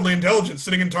mildly intelligent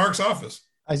sitting in Tarek's office?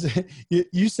 I said,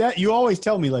 you always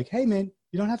tell me, like, hey, man,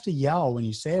 you don't have to yell when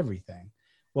you say everything.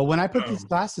 Well, when I put these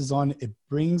glasses on, it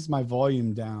brings my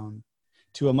volume down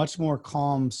to a much more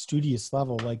calm, studious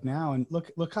level, like now. And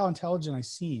look how intelligent I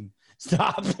seem.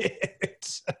 Stop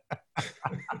it.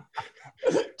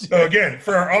 So again,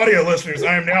 for our audio listeners,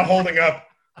 I am now holding up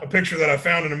a picture that I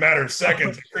found in a matter of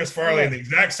seconds of Chris Farley in the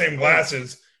exact same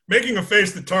glasses, making a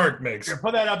face that Tarek makes. Here,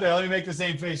 put that up there. Let me make the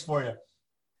same face for you.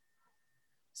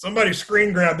 Somebody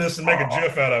screen grab this and make a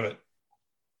GIF out of it.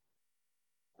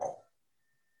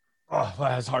 Oh,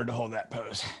 well, it's hard to hold that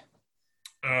pose.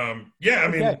 Yeah, I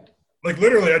mean, like,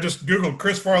 literally, I just Googled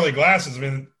Chris Farley glasses. I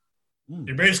mean,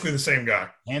 you're basically the same guy.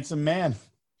 Handsome man.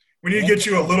 We need to get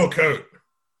you a little coat.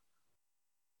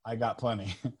 I got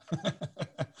plenty.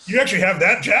 You actually have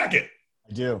that jacket.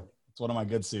 I do. It's one of my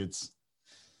good suits.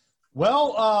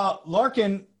 Well,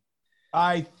 Larkin,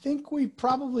 I think we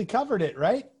probably covered it,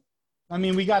 right? I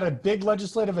mean, we got a big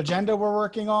legislative agenda we're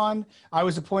working on. I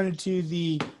was appointed to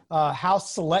the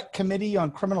House Select Committee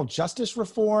on Criminal Justice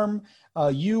Reform.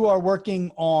 You are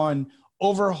working on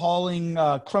overhauling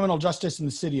criminal justice in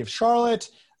the city of Charlotte.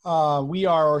 We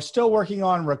are still working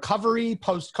on recovery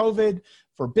post-COVID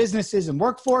for businesses and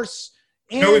workforce.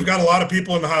 And we've got a lot of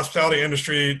people in the hospitality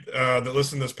industry that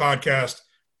listen to this podcast.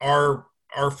 Our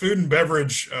food and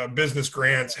beverage business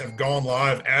grants have gone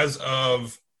live as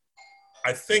of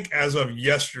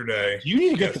yesterday. Do you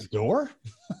need to get the door?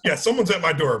 Yeah, someone's at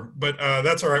my door, but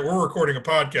that's all right. We're recording a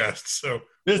podcast, so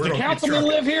does the councilman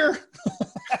live here?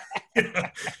 Yeah.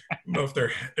 I don't know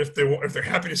if they're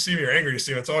happy to see me or angry to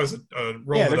see me. It's always a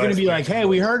roll. Yeah, they're going to be like, "Hey,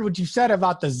 we heard what you said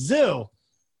about the zoo.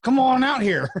 Come on out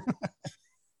here."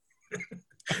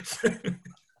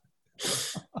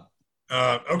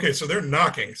 Okay, so they're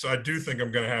knocking. So I do think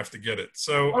I'm going to have to get it.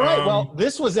 So, all right. Well,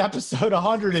 this was episode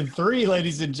 103,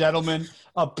 ladies and gentlemen.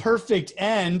 A perfect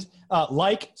end.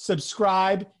 Like,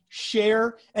 subscribe,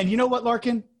 share, and you know what,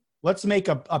 Larkin? Let's make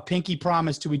a pinky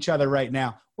promise to each other right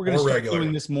now. We're going to start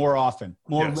doing this more often,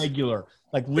 more regular,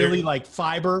 like really like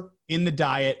fiber in the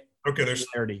diet. Okay, they're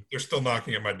still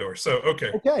knocking at my door. So,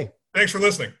 okay. Thanks for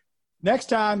listening. Next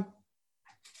time.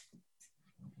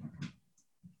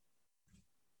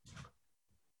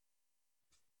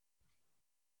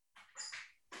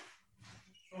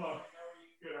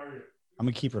 I'm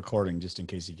going to keep recording just in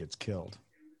case he gets killed.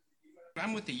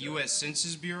 I'm with the U.S.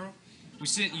 Census Bureau. We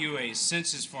sent you a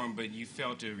census form, but you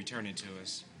failed to return it to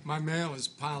us. My mail is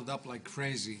piled up like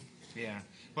crazy. Yeah.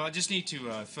 Well, I just need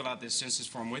to fill out this census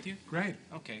form with you. Great.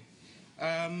 Okay.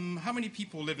 How many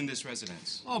people live in this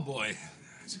residence? Oh, boy.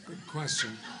 That's a good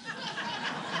question.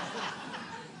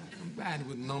 I'm bad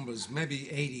with numbers. Maybe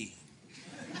 80.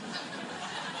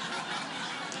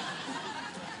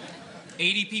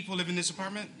 80 people live in this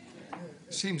apartment?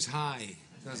 Seems high,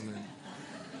 doesn't it?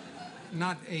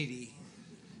 Not 80.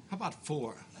 How about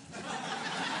 4?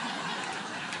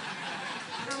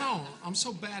 No. I'm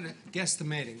so bad at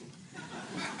guesstimating.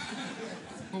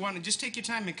 Well, why don't just take your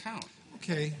time and count?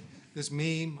 Okay. There's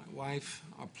me, my wife,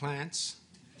 our plants.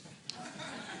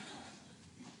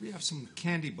 We have some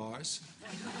candy bars.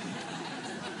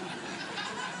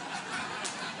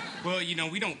 Well,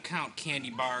 we don't count candy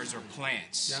bars or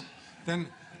plants. Yeah. Then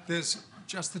there's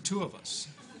just the two of us.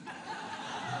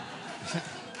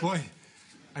 Boy,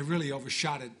 I really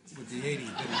overshot it with the 80,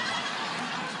 didn't I?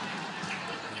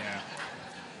 Yeah.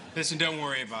 Listen, don't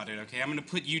worry about it, okay? I'm going to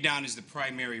put you down as the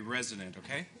primary resident,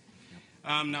 okay?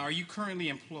 Now, are you currently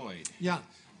employed? Yeah,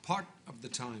 part of the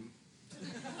time.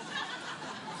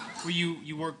 Well,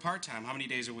 you work part-time. How many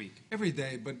days a week? Every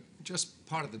day, but just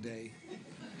part of the day.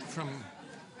 From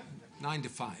 9 to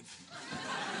 5.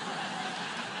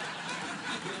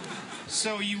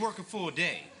 So you work a full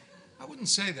day? I wouldn't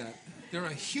say that. There are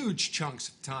huge chunks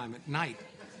of time at night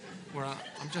where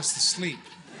I'm just asleep.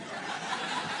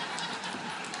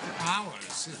 For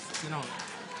hours,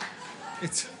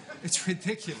 it's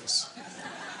ridiculous.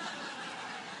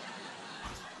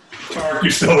 Tark,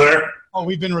 you still there? Oh,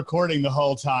 we've been recording the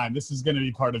whole time. This is going to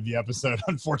be part of the episode,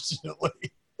 unfortunately.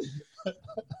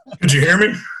 Did you hear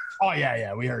me? Oh,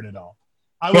 yeah, we heard it all.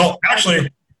 Actually,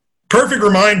 perfect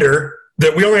reminder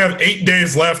that we only have 8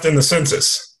 days left in the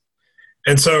census.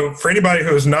 And so for anybody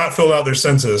who has not filled out their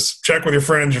census, check with your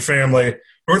friends, your family.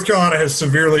 North Carolina has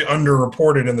severely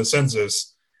underreported in the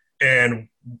census. And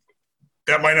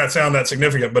that might not sound that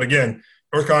significant, but again,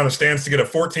 North Carolina stands to get a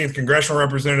 14th congressional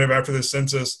representative after this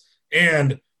census,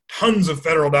 and tons of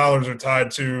federal dollars are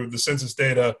tied to the census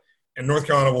data, and North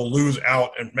Carolina will lose out,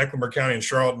 and Mecklenburg County and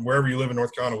Charlotte, and wherever you live in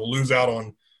North Carolina, will lose out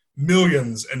on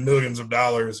millions and millions of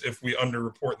dollars if we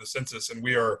underreport the census, and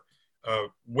we are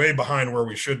way behind where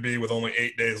we should be with only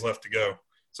 8 days left to go.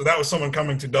 So that was someone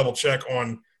coming to double check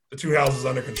on the two houses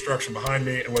under construction behind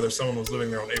me and whether someone was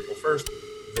living there on April 1st.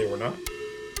 They were not,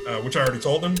 which I already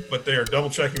told them, but they are double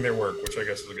checking their work, which I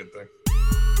guess is a good thing.